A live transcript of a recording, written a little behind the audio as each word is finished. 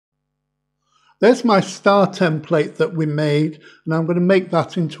There's my star template that we made, and I'm going to make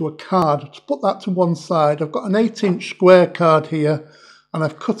that into a card. To put that to one side, I've got an 8-inch square card here, and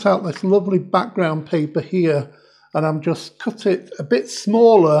I've cut out this lovely background paper here, and I'm just cut it a bit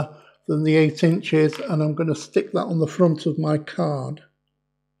smaller than the 8 inches, and I'm going to stick that on the front of my card.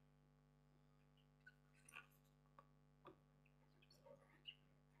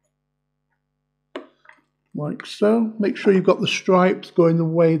 Like so. Make sure you've got the stripes going the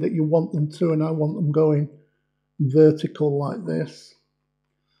way that you want them to, and I want them going vertical like this.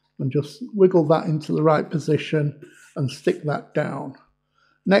 And just wiggle that into the right position and stick that down.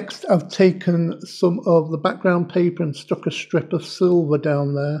 Next, I've taken some of the background paper and stuck a strip of silver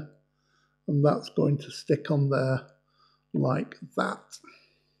down there, and that's going to stick on there like that.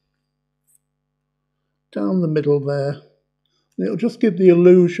 Down the middle there. And it'll just give the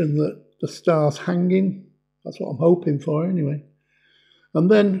illusion that the star's hanging. That's what I'm hoping for anyway. And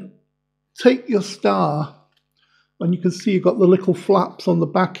then take your star, and you can see you've got the little flaps on the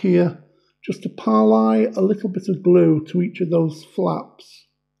back here, just to apply a little bit of glue to each of those flaps.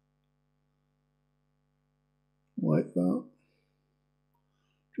 Like that.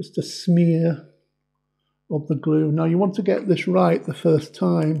 Just a smear of the glue. Now you want to get this right the first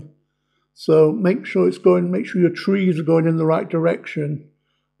time, so make sure your trees are going in the right direction.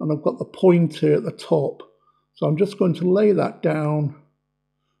 And I've got the point here at the top. So I'm just going to lay that down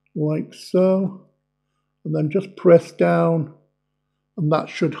like so, and then just press down, and that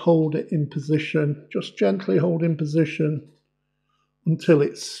should hold it in position. Just gently hold in position until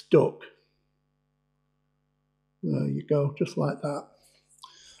it's stuck. There you go, just like that.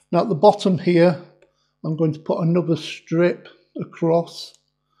 Now at the bottom here, I'm going to put another strip across.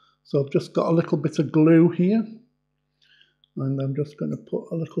 So I've just got a little bit of glue here, and I'm just going to put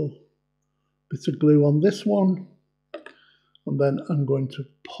a little bit of glue on this one, and then I'm going to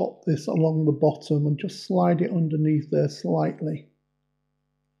pop this along the bottom and just slide it underneath there slightly,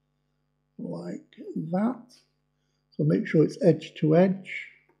 like that. So make sure it's edge to edge.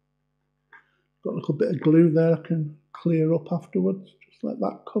 Got a little bit of glue there I can clear up afterwards. Just let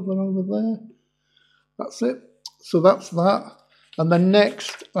that cover over there. That's it. So that's that. And then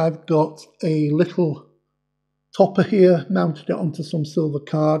next I've got a little topper here, mounted it onto some silver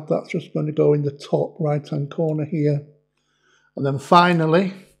card. That's just going to go in the top right hand corner here. And then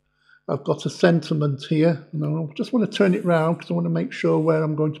finally I've got a sentiment here, and I just want to turn it round because I want to make sure where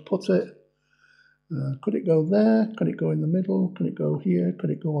I'm going to put it. Could it go there? Could it go in the middle? Could it go here? Could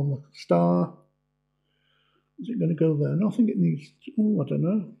it go on the star? Is it going to go there? No, I think it needs, I don't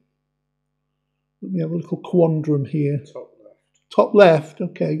know. Let me have a little quandrum here. Top left. Top left,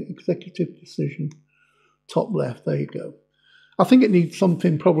 okay, executive decision. Top left, there you go. I think it needs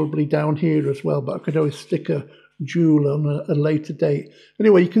something probably down here as well, but I could always stick a jewel on a later date.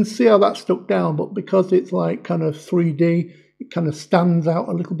 Anyway, you can see how that's stuck down, but because it's like kind of 3D, it kind of stands out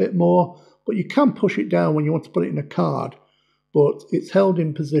a little bit more. But you can push it down when you want to put it in a card, but it's held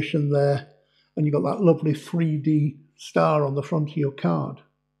in position there, and you've got that lovely 3D star on the front of your card.